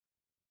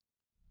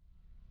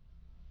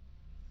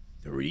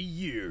3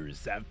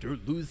 years after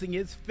losing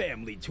his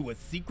family to a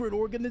secret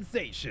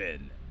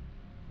organization,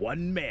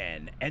 one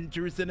man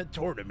enters in a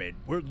tournament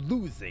where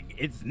losing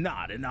is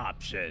not an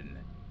option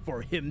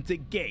for him to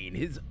gain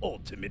his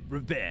ultimate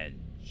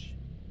revenge.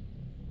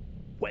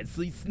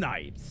 Wesley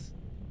Snipes,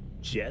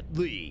 Jet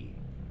Li,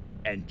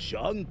 and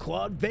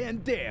Jean-Claude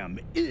Van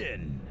Damme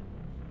in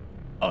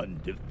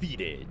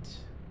Undefeated.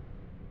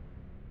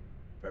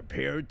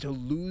 Prepare to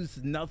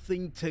lose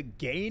nothing to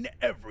gain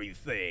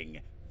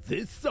everything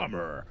this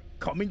summer,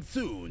 coming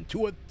soon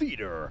to a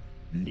theater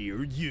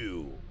near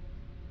you.